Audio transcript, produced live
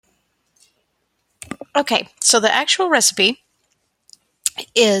Okay, so the actual recipe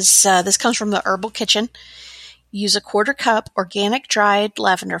is this comes from the Herbal Kitchen. Use a 1/4 cup organic dried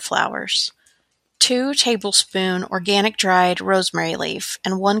lavender flowers, 2 tablespoon organic dried rosemary leaf,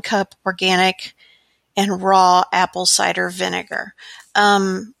 and 1 cup organic and raw apple cider vinegar.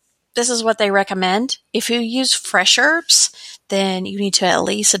 This is what they recommend. If you use fresh herbs, then you need to at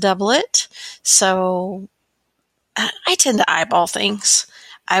least double it. So I tend to eyeball things.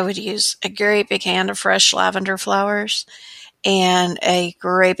 I would use a great big hand of fresh lavender flowers and a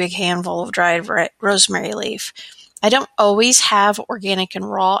great big handful of dried rosemary leaf. I don't always have organic and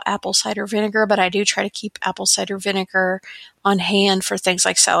raw apple cider vinegar, but I do try to keep apple cider vinegar on hand for things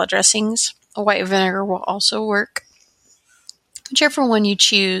like salad dressings. White vinegar will also work. Whichever one you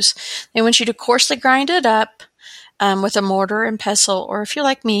choose, they want you to coarsely grind it up with a mortar and pestle, or if you're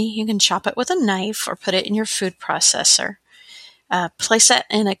like me, you can chop it with a knife or put it in your food processor. Place that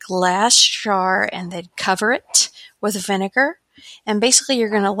in a glass jar and then cover it with vinegar. And basically, you're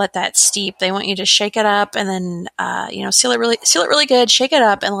going to let that steep. They want you to shake it up and then, seal it really good. Shake it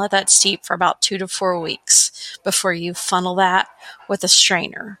up and let that steep for about 2 to 4 weeks before you funnel that with a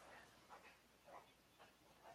strainer.